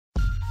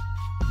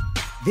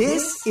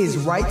This is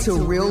Right to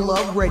Real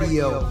Love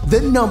Radio, the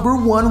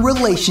 #1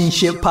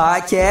 relationship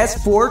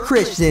podcast for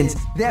Christians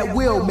that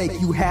will make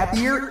you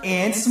happier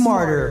and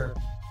smarter.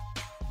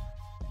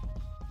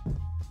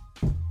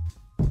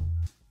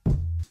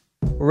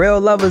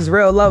 Real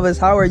lovers,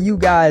 how are you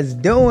guys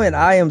doing?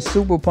 I am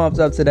super pumped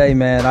up today,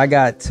 man. I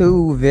got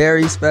two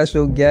very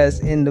special guests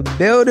in the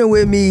building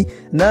with me,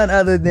 none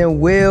other than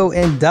Will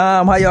and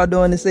Dom. How y'all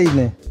doing this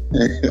evening?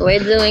 We're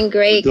doing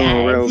great, We're guys.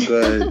 doing real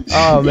good.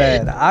 Oh,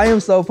 man. I am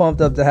so pumped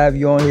up to have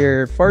you on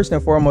here. First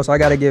and foremost, I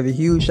got to give a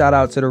huge shout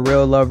out to the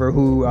Real Lover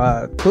who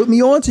put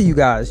me on to you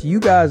guys. You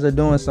guys are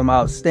doing some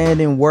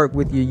outstanding work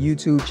with your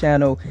YouTube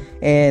channel.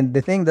 And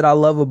the thing that I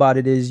love about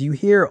it is you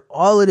hear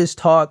all of this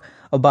talk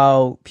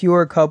about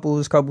pure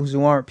couples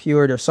who aren't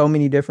pure. There's so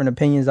many different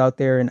opinions out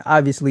there. And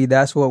obviously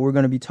that's what we're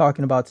going to be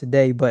talking about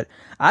today. But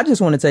I just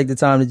want to take the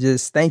time to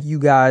just thank you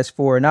guys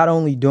for not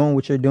only doing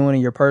what you're doing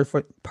in your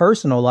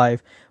personal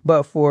life,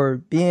 but for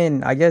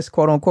being, I guess,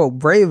 quote unquote,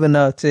 brave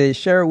enough to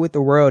share it with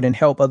the world and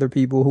help other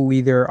people who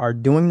either are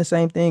doing the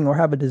same thing or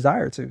have a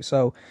desire to.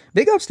 So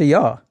big ups to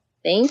y'all.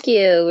 Thank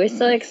you. We're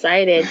so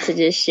excited to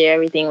just share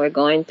everything we're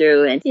going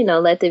through and,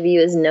 let the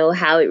viewers know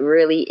how it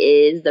really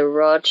is, the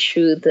raw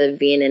truth of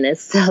being in a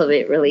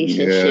celibate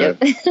relationship.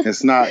 Yeah,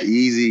 it's not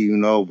easy,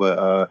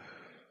 but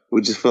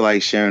we just feel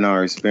like sharing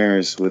our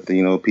experience with,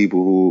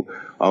 people who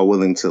are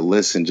willing to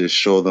listen, just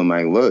show them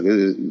like, look,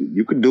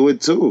 you could do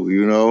it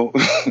too,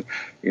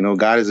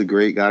 God is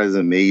God is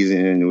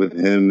amazing. And with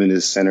him in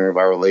the center of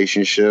our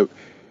relationship,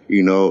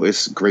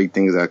 it's great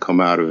things that come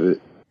out of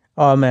it.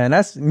 Oh, man,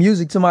 that's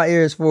music to my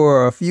ears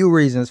for a few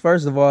reasons.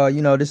 First of all,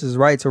 this is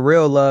Right to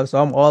Real Love. So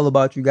I'm all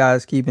about you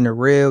guys keeping it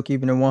real,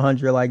 keeping it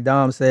 100, like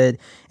Dom said.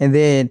 And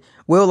then,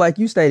 Will, like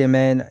you stated,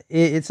 man,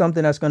 it's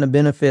something that's going to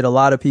benefit a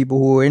lot of people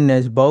who are in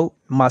this boat,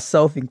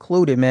 myself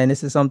included, man.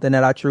 This is something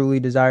that I truly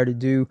desire to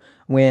do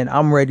when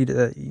I'm ready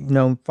to,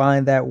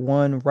 find that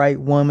one right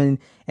woman.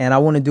 And I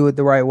want to do it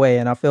the right way.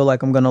 And I feel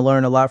like I'm going to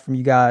learn a lot from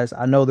you guys.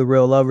 I know the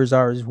Real Lovers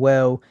are as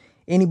well.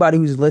 Anybody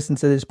who's listened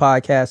to this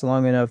podcast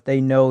long enough,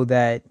 they know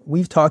that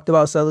we've talked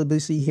about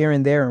celibacy here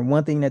and there. And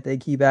one thing that they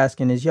keep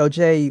asking is, yo,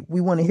 Jay, we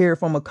want to hear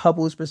from a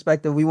couple's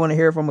perspective.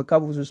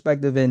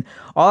 And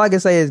all I can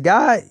say is,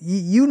 God,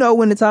 you know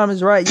when the time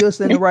is right, you'll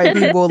send the right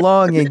people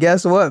along. And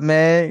guess what,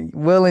 man?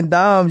 Will and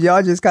Dom,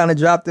 y'all just kind of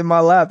dropped in my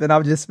lap. And I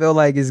just feel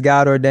like it's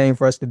God ordained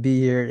for us to be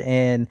here.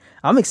 And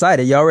I'm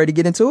excited. Y'all ready to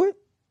get into it?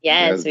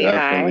 Yes, we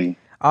are.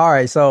 All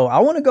right, so I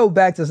want to go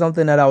back to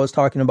something that I was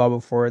talking about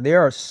before. There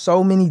are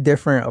so many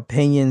different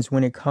opinions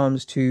when it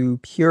comes to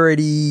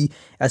purity,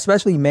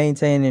 especially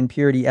maintaining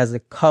purity as a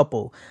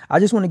couple.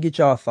 I just want to get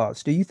y'all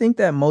thoughts. Do you think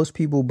that most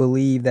people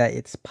believe that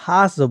it's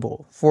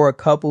possible for a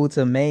couple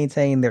to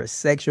maintain their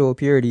sexual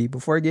purity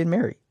before getting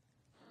married?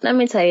 Let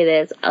me tell you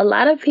this. A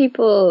lot of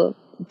people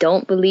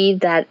don't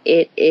believe that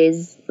it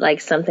is like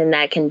something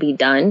that can be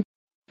done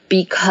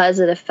because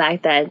of the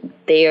fact that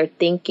they are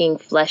thinking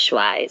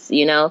flesh-wise,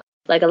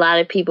 Like a lot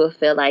of people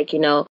feel like,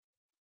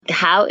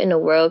 how in the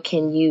world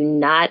can you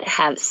not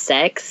have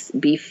sex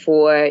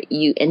before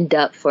you end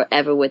up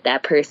forever with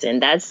that person?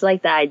 That's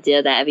like the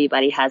idea that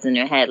everybody has in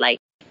their head. Like,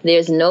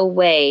 there's no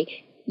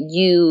way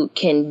you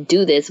can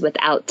do this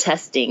without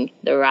testing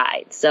the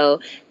ride. So,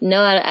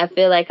 no, I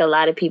feel like a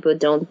lot of people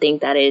don't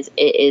think that it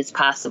is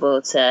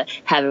possible to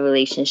have a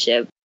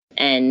relationship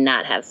and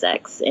not have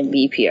sex and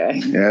be pure.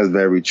 Yeah, that's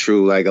very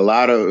true. Like a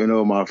lot of,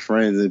 my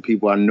friends and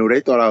people I knew,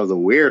 they thought I was a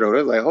weirdo.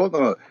 They're like, hold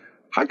on.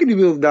 How can you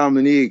be with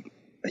Dominique?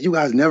 You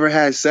guys never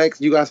had sex.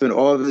 You guys spend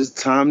all this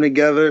time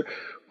together.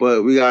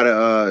 But we got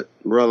to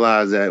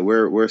realize that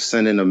we're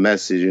sending a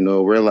message.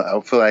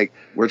 I feel like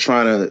we're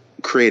trying to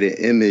create an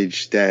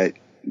image that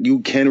you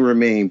can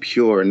remain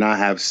pure, not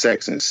have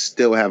sex, and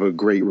still have a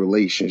great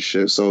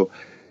relationship. So,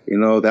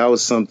 that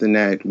was something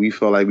that we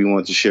felt like we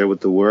wanted to share with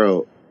the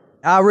world.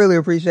 I really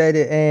appreciate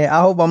it. And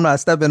I hope I'm not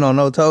stepping on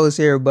no toes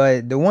here.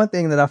 But the one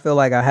thing that I feel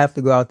like I have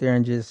to go out there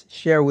and just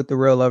share with the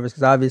Real Lovers,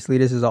 because obviously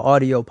this is an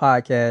audio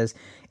podcast.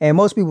 And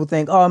most people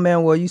think, oh,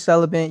 man, well, you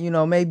celibate,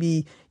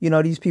 maybe,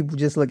 these people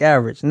just look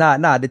average.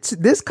 Nah.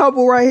 This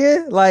couple right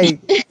here,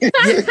 like,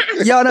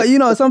 y'all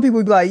know, some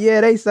people be like, yeah,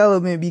 they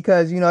celibate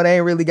because, they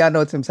ain't really got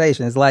no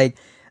temptations. Like,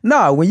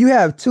 no, when you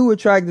have two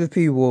attractive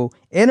people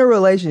in a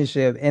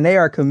relationship and they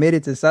are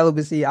committed to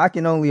celibacy, I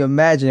can only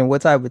imagine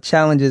what type of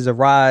challenges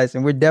arise.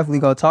 And we're definitely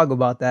going to talk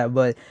about that.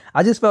 But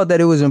I just felt that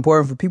it was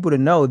important for people to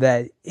know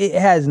that it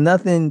has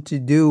nothing to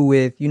do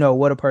with,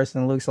 what a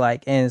person looks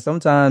like. And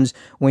sometimes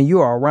when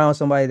you are around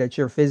somebody that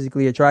you're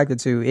physically attracted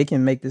to, it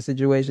can make the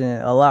situation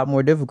a lot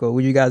more difficult.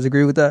 Would you guys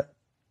agree with that?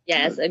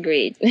 Yes,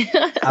 agreed.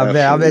 I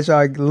bet y'all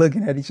are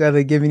looking at each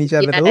other, giving each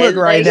other the look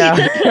right now.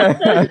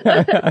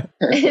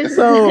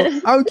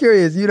 So I'm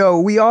curious,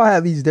 we all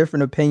have these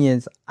different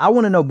opinions. I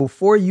want to know,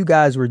 before you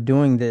guys were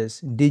doing this,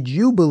 did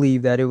you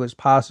believe that it was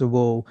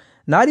possible,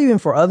 not even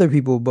for other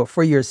people, but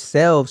for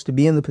yourselves to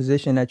be in the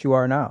position that you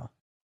are now?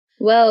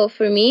 Well,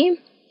 for me,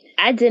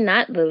 I did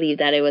not believe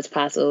that it was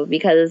possible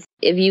because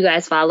if you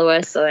guys follow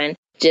us and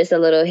just a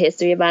little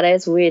history about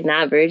us. We're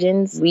not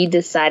virgins. We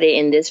decided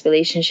in this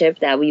relationship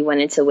that we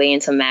wanted to weigh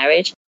into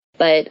marriage.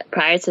 But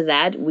prior to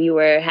that, we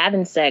were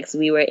having sex.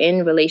 We were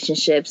in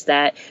relationships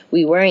that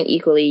we weren't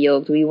equally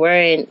yoked. We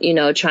weren't,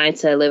 trying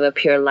to live a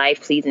pure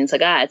life pleasing to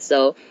God.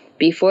 So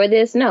before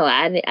this, no,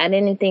 I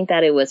didn't think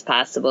that it was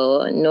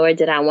possible, nor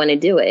did I want to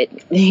do it,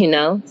 So.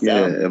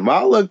 Yeah, if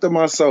I looked at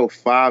myself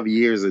 5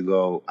 years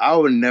ago, I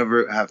would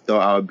never have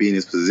thought I would be in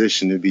this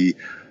position to be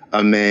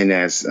a man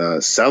that's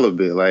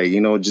celibate. Like,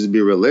 just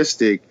be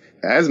realistic.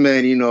 As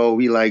men,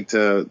 we like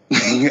to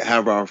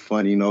have our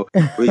fun,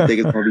 We think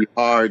it's going to be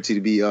hard to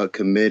be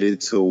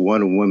committed to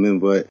one woman.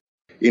 But,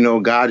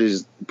 God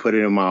just put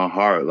it in my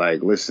heart.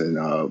 Like, listen,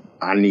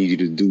 I need you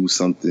to do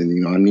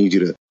something. I need you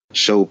to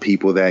show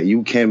people that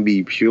you can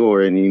be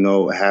pure and,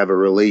 have a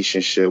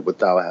relationship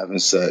without having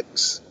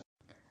sex.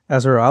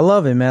 That's real. I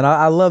love it, man.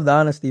 I love the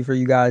honesty for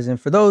you guys. And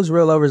for those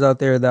real lovers out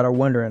there that are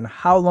wondering,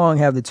 how long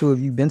have the two of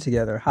you been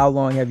together? How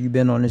long have you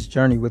been on this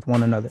journey with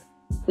one another?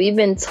 We've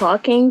been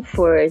talking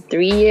for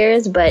 3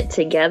 years, but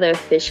together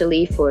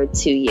officially for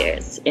 2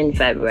 years. In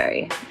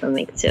February, we'll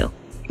make 2.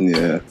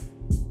 Yeah.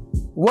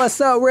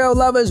 What's up, real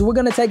lovers? We're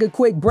going to take a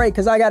quick break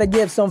because I got to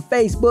give some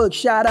Facebook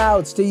shout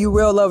outs to you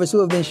real lovers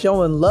who have been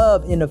showing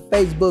love in the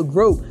Facebook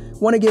group.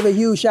 Want to give a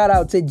huge shout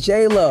out to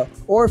Jayla,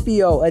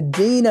 Orfeo,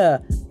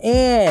 Adina,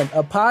 and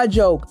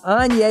Apajoke,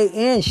 Anya,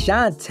 and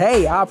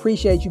Shantae. I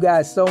appreciate you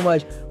guys so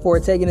much for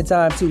taking the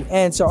time to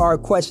answer our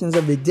questions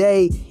of the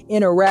day,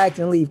 interact,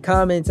 and leave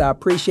comments. I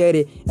appreciate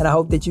it, and I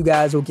hope that you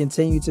guys will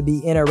continue to be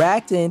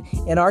interacting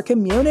in our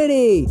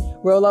community.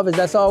 Real lovers,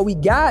 that's all we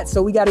got,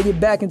 so we got to get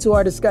back into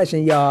our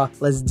discussion, y'all.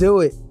 Let's do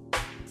it.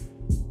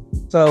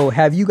 So,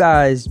 have you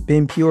guys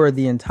been pure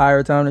the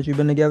entire time that you've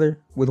been together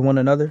with one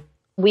another?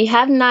 We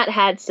have not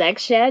had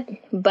sex yet,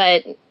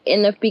 but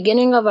in the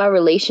beginning of our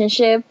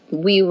relationship,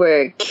 we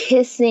were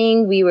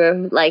kissing, we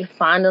were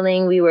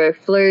fondling, we were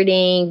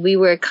flirting, we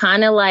were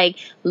kind of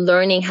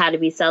learning how to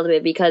be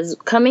celibate, because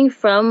coming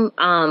from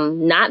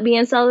not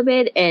being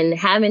celibate and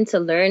having to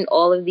learn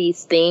all of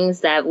these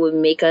things that would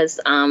make us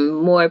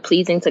more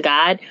pleasing to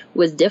God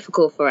was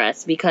difficult for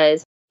us,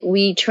 because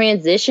we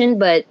transitioned,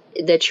 but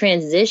the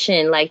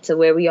transition to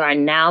where we are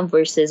now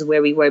versus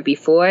where we were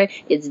before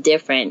is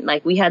different.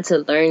 We had to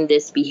learn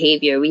this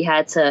behavior. We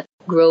had to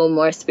grow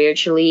more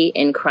spiritually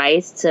in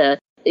Christ to,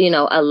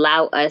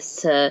 allow us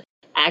to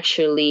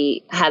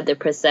actually have the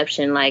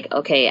perception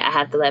okay, I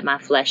have to let my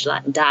flesh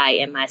die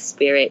and my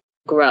spirit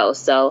grow.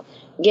 So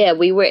yeah,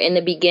 we were in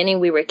the beginning,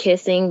 we were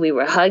kissing, we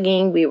were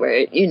hugging, we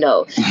were,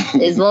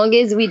 as long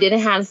as we didn't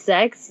have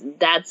sex,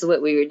 that's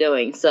what we were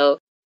doing. So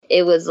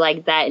it was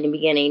like that in the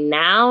beginning.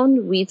 Now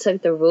we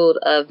took the route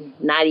of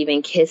not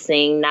even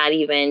kissing, not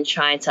even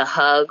trying to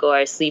hug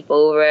or sleep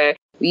over.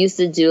 We used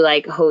to do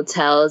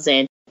hotels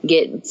and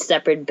get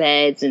separate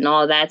beds and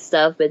all that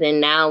stuff. But then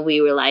now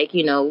we were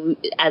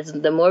as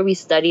the more we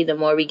study, the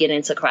more we get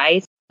into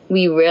Christ,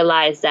 we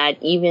realize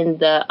that even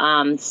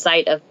the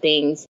sight of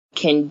things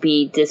can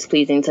be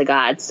displeasing to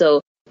God.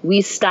 So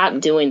we stopped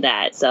doing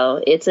that. So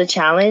it's a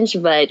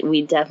challenge, but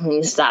we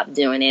definitely stopped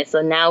doing it.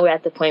 So now we're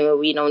at the point where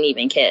we don't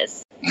even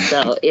kiss.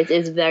 So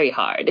it's very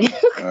hard.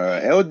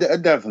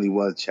 It definitely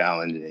was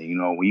challenging,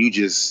 when you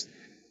just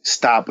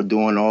stop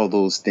doing all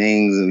those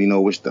things,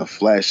 which the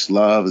flesh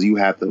loves. You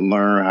have to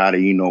learn how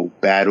to,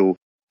 battle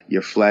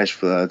your flesh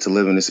to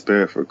live in the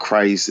spirit for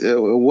Christ. It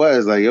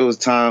was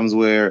times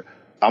where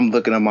I'm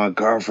looking at my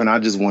girlfriend, I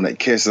just want to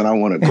kiss and I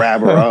want to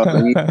grab her up.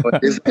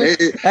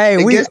 And,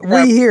 hey, we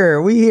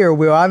here,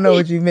 Will. I know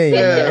what you mean.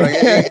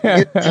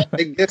 Yeah,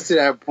 it gets to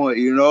that point,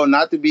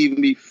 not to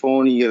be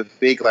phony or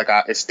fake.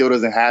 It still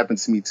doesn't happen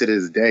to me to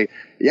this day.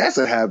 Yes,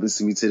 it happens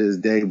to me to this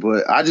day,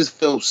 but I just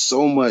feel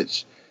so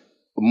much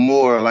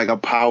more like a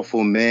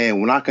powerful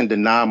man when I can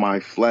deny my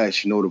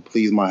flesh, to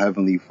please my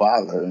heavenly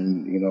Father.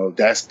 And,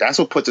 that's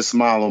what puts a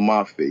smile on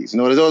my face.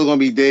 There's always going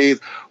to be days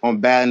I'm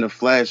bad in the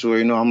flesh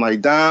where, I'm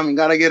like, Dom, you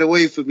got to get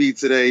away from me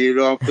today.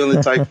 I'm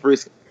feeling type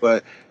frisky,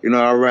 but,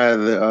 I'd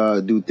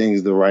rather do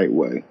things the right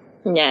way.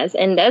 Yes,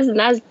 and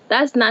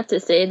that's not to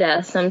say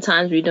that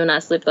sometimes we do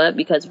not slip up,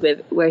 because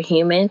we're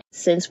human.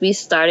 Since we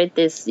started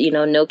this,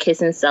 no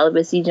kissing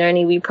celibacy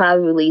journey, we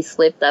probably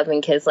slipped up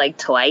and kissed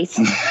twice.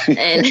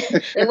 And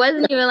it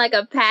wasn't even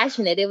a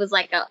passionate. It was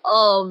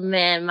oh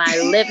man, my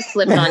lips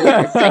slipped on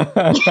your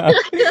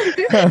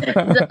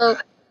So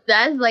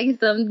that's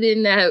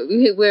something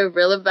that we're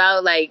real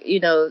about.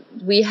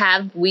 We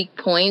have weak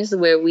points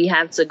where we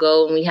have to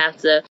go and we have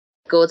to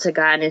go to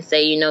God and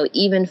say,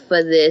 even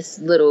for this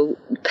little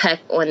peck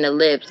on the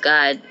lips,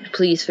 God,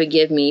 please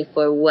forgive me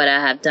for what I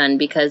have done,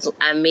 because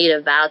I made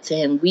a vow to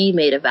him. We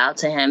made a vow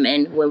to him.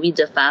 And when we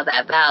defile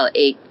that vow,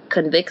 it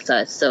convicts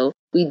us. So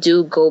we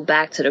do go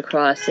back to the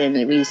cross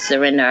and we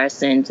surrender our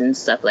sins and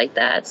stuff like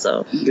that.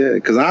 So yeah,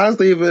 because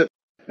honestly,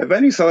 if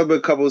any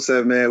celibate couple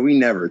said, man, we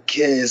never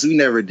kissed, we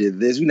never did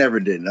this, we never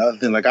did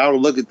nothing, I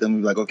would look at them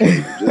and be like,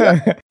 okay,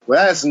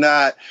 well, that's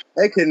not,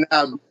 it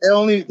cannot,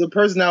 only the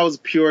person that was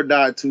pure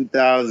died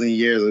 2,000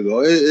 years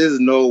ago. There's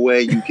no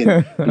way you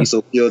can be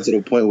so pure to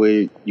the point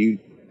where you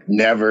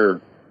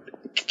never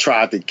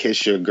tried to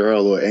kiss your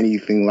girl or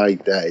anything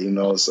like that,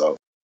 so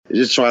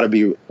just try to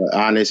be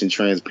honest and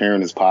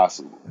transparent as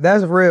possible.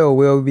 That's real,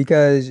 Will,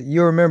 because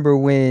you remember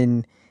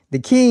when the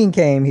king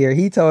came here,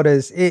 he told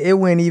us it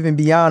went even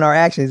beyond our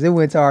actions. It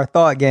went to our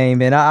thought game.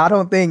 And I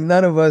don't think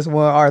none of us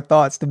want our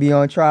thoughts to be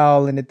on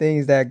trial and the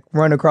things that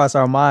run across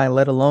our mind,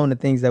 let alone the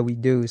things that we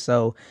do.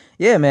 So,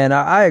 yeah, man,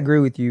 I agree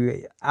with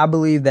you. I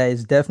believe that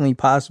it's definitely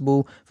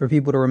possible for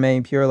people to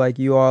remain pure like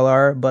you all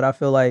are. But I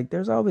feel like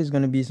there's always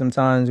going to be some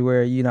times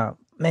where,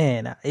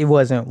 man, it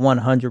wasn't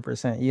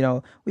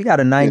 100%. We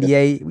got a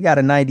 98, we got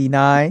a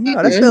 99.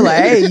 That's still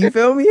like, hey, you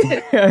feel me?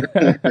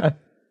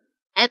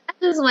 And I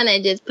just want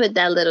to just put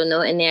that little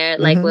note in there,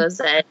 like Will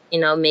said,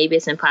 maybe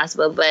it's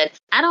impossible, but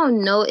I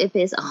don't know if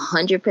it's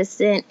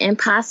 100%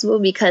 impossible,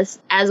 because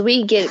as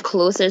we get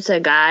closer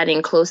to God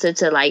and closer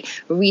to like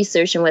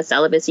researching what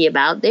celibacy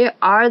about, there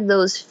are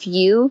those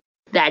few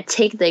that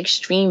take the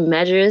extreme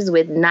measures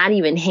with not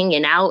even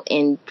hanging out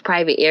in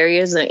private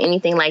areas or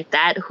anything like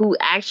that, who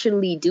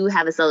actually do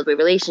have a celibate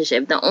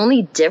relationship. The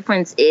only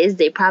difference is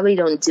they probably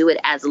don't do it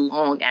as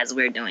long as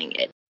we're doing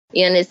it.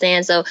 You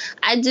understand? So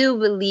I do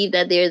believe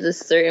that there's a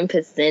certain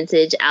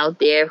percentage out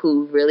there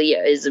who really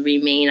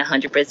remain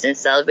 100%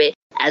 celibate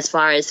as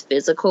far as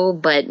physical,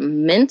 but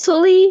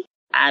mentally,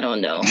 I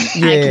don't know.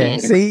 Yeah, I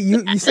can't. See,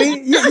 you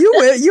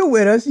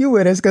with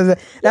us, because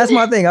that's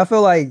my thing. I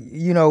feel like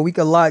we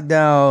could lock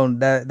down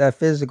that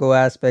physical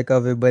aspect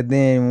of it, but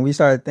then when we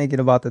start thinking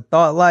about the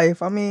thought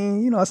life, I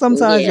mean,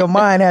 sometimes your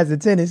mind has a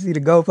tendency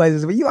to go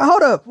places. But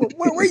hold up,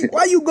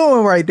 why you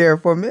going right there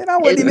for a minute? I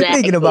wasn't even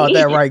thinking about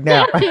that right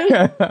now.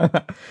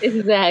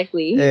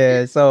 Exactly.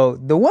 Yeah. So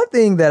the one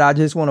thing that I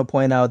just want to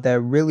point out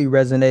that really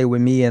resonated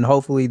with me, and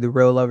hopefully the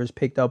real lovers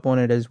picked up on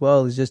it as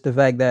well, is just the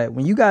fact that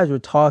when you guys were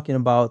talking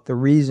about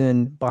the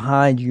reason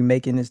behind you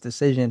making this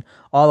decision,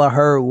 all I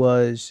heard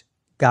was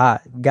God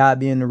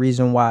being the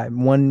reason why,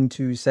 wanting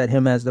to set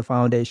him as the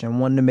foundation,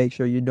 wanting to make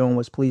sure you're doing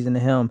what's pleasing to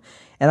him.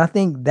 And I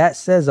think that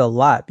says a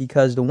lot,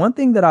 because the one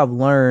thing that I've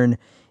learned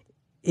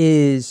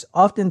is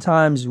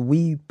oftentimes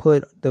we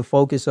put the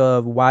focus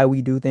of why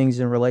we do things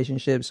in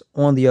relationships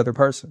on the other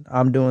person.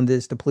 I'm doing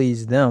this to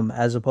please them,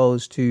 as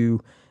opposed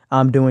to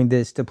I'm doing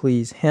this to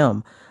please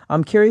him.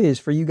 I'm curious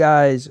for you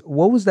guys,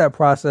 what was that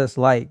process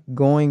like,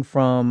 going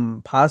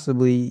from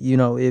possibly,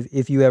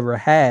 if you ever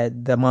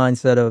had the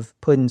mindset of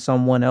putting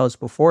someone else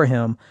before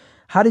him,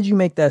 how did you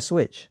make that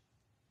switch?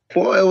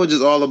 Well, it was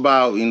just all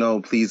about,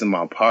 pleasing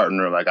my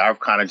partner. Like, I've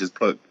kind of just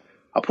put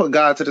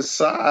God to the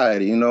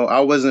side. I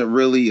wasn't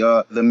really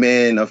the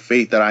man of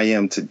faith that I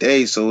am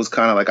today. So it was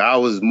kind of like I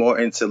was more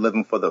into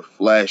living for the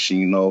flesh,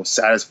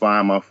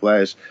 satisfying my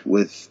flesh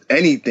with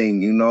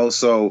anything,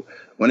 So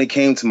when it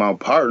came to my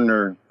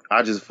partner,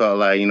 I just felt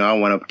like, I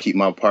want to keep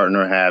my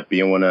partner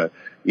happy. I want to,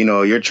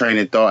 your train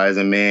of thought as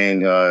a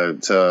man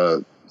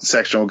to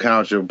sexual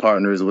encounter your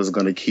partners was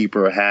going to keep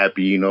her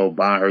happy,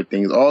 buying her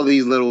things, all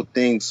these little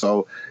things.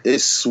 So it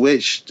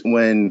switched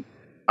when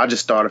I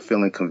just started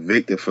feeling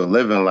convicted for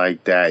living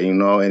like that,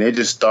 and it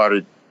just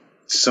started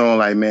showing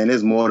like, man,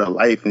 there's more to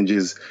life than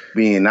just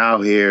being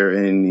out here.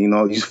 And,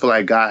 you just feel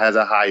like God has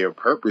a higher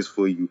purpose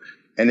for you.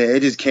 And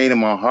it just came to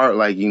my heart,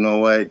 like, you know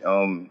what,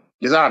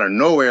 just out of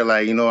nowhere,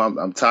 like,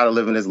 I'm tired of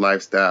living this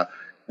lifestyle.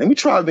 Let me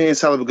try being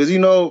celibate, because,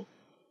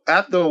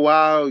 after a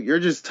while, you're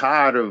just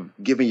tired of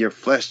giving your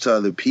flesh to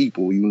other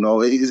people.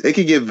 It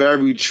can get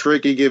very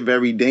tricky, get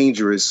very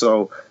dangerous.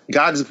 So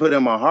God just put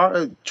in my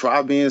heart,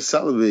 try being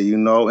celibate,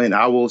 and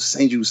I will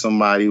send you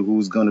somebody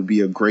who's going to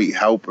be a great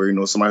helper,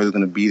 somebody who's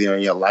going to be there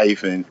in your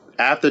life. And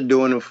after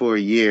doing it for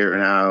a year,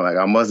 and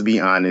I must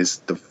be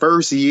honest, the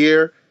first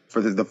year,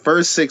 for the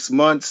first 6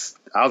 months,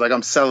 I was like,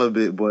 I'm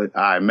celibate, but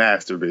I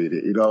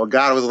masturbated.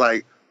 God was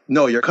like,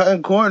 no, you're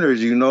cutting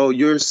corners,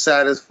 you're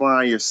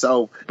satisfying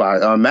yourself by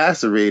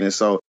masturbating.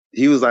 So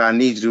he was like, I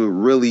need you to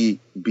really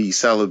be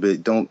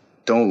celibate. Don't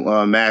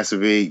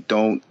masturbate.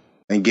 Don't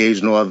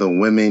engage no other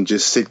women.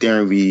 Just sit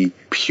there and be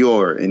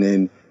pure. And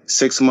then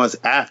 6 months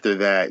after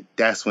that,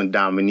 that's when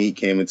Dominique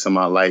came into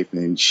my life,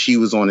 and she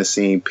was on the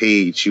same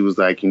page. She was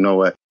like, you know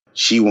what?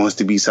 She wants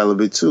to be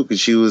celibate too,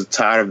 because she was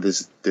tired of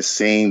the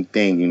same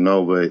thing,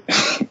 but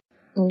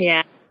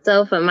Yeah.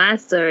 So for my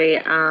story,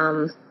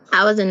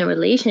 I was in a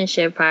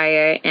relationship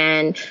prior,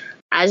 and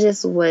I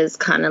just was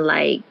kind of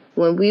like,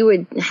 when we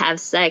would have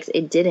sex,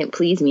 it didn't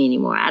please me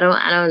anymore.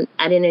 I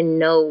didn't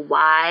know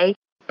why,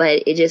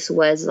 but it just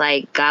was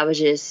like God was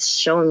just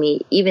showing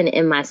me, even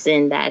in my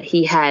sin, that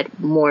he had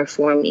more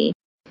for me.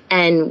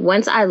 And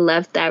once I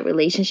left that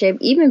relationship,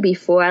 even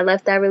before I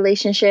left that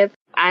relationship,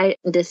 I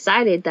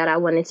decided that I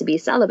wanted to be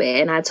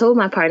celibate. And I told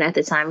my partner at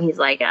the time, he's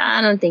like,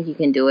 I don't think you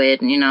can do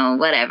it,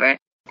 whatever.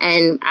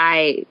 And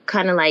I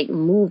kind of like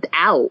moved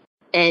out.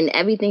 And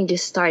everything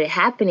just started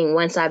happening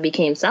once I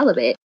became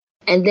celibate.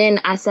 And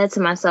then I said to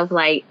myself,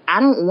 like, I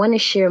don't want to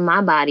share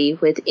my body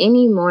with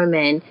any more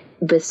men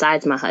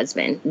besides my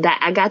husband. That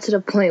I got to the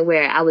point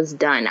where I was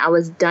done. I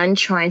was done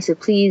trying to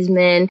please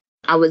men.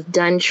 I was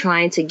done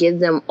trying to give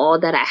them all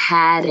that I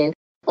had and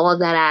all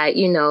that I,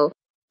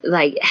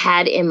 like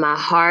had in my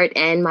heart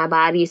and my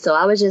body. So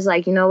I was just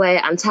like, you know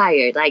what, I'm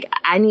tired. Like,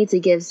 I need to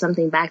give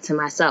something back to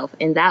myself.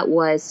 And that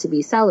was to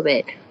be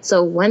celibate.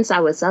 So once I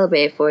was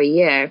celibate for a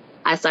year,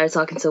 I started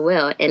talking to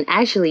Will. And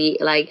actually,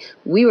 like,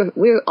 we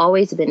were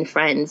always been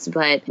friends.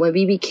 But when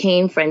we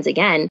became friends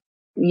again,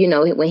 you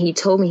know, when he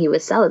told me he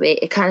was celibate,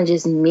 it kind of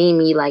just made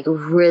me like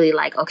really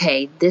like,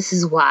 okay, this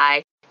is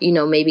why, you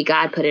know, maybe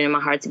God put it in my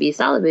heart to be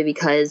celibate,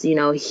 because, you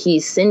know,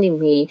 he's sending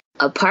me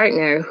a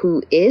partner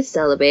who is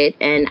celibate,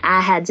 and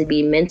I had to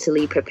be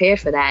mentally prepared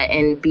for that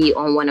and be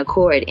on one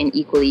accord and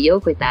equally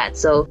yoked with that.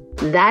 So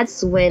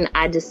that's when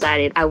I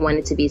decided I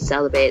wanted to be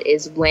celibate,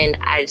 is when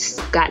I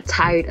got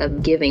tired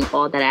of giving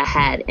all that I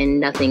had and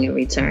nothing in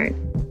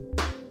return.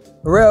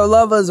 Real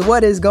lovers,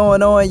 what is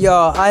going on,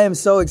 y'all? I am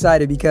so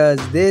excited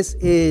because this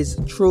is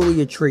truly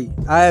a treat.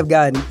 I have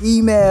gotten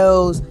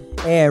emails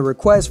and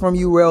requests from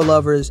you real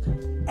lovers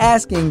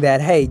asking that,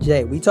 hey,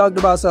 Jay, we talked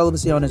about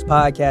celibacy on this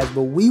podcast,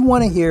 but we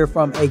want to hear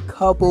from a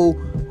couple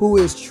who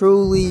is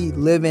truly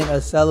living a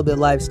celibate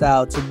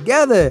lifestyle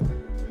together.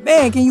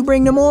 Man, can you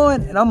bring them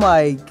on? And I'm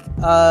like,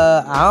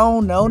 I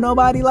don't know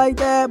nobody like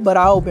that, but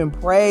I hope and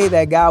pray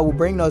that God will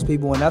bring those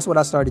people. And that's what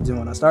I started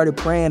doing. I started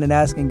praying and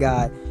asking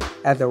God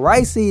at the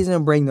right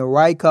season, bring the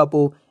right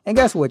couple. And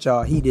guess what,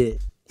 y'all? He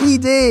did. He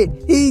did.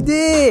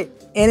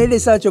 And it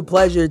is such a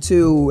pleasure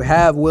to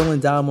have Will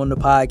and Dom on the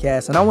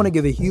podcast. And I want to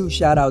give a huge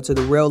shout out to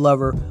the real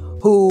lover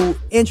who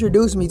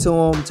introduced me to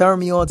him,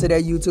 turned me on to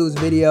their YouTube's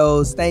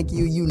videos. Thank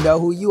you. You know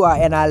who you are,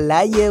 and I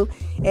love you.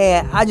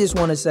 And I just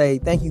want to say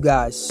thank you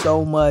guys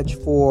so much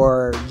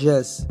for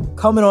just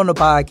coming on the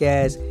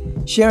podcast,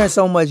 sharing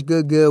so much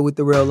good with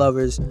the real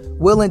lovers.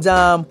 Will and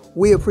Dom,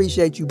 we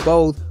appreciate you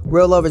both.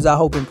 Real lovers, I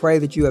hope and pray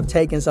that you have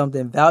taken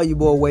something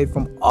valuable away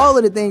from all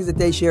of the things that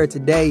they shared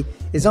today.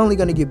 It's only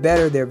going to get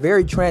better. They're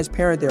very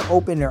transparent. They're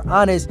open. They're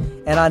honest.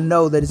 And I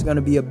know that it's going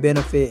to be a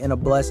benefit and a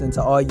blessing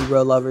to all you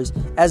real lovers,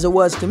 as it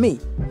was to me.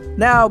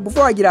 Now,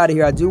 before I get out of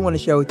here, I do want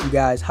to share with you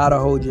guys how to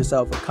hold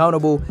yourself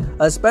accountable,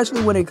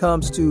 especially when it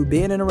comes to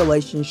being in a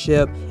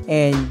relationship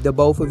and the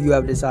both of you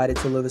have decided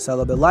to live a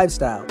celibate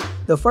lifestyle.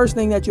 The first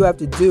thing that you have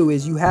to do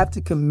is you have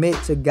to commit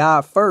to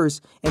God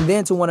first and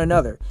then to one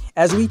another.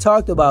 As we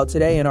talked about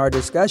today in our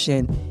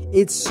discussion,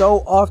 it's so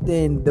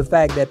often the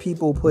fact that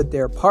people put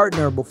their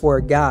partner before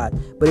God,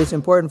 but it's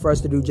important for us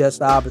to do just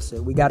the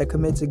opposite. We got to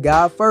commit to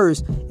God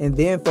first and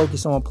then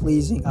focus on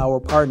pleasing our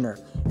partner.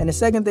 And the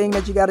second thing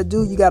that you got to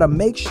do, you got to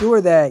make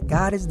sure that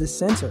God is the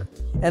center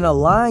and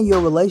align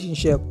your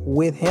relationship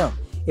with Him.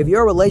 If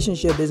your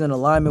relationship is in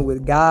alignment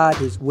with God,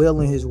 His will,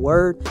 and His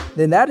word,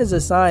 then that is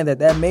a sign that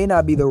that may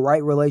not be the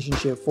right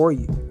relationship for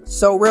you.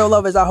 So, real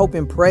lovers, I hope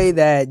and pray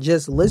that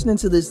just listening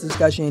to this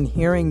discussion,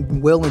 hearing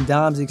Will and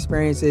Dom's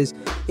experiences,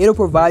 it'll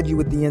provide you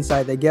with the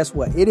insight that, guess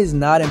what? It is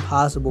not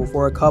impossible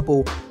for a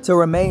couple to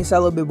remain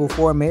celibate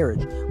before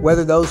marriage.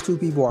 Whether those two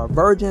people are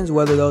virgins,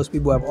 whether those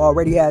people have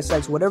already had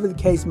sex, whatever the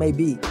case may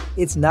be,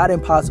 it's not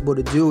impossible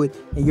to do it.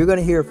 And you're going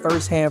to hear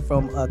firsthand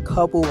from a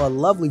couple, a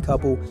lovely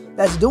couple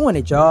that's doing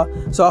it, y'all.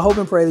 So I hope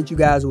and pray that you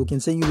guys will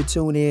continue to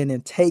tune in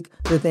and take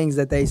the things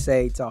that they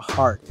say to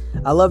heart.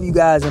 I love you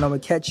guys, and I'm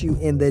going to catch you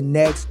in the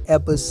next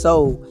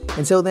episode.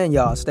 Until then,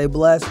 y'all, stay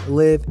blessed,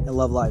 live, and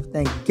love life.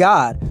 Thank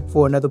God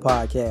for another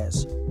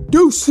podcast.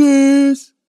 Deuces!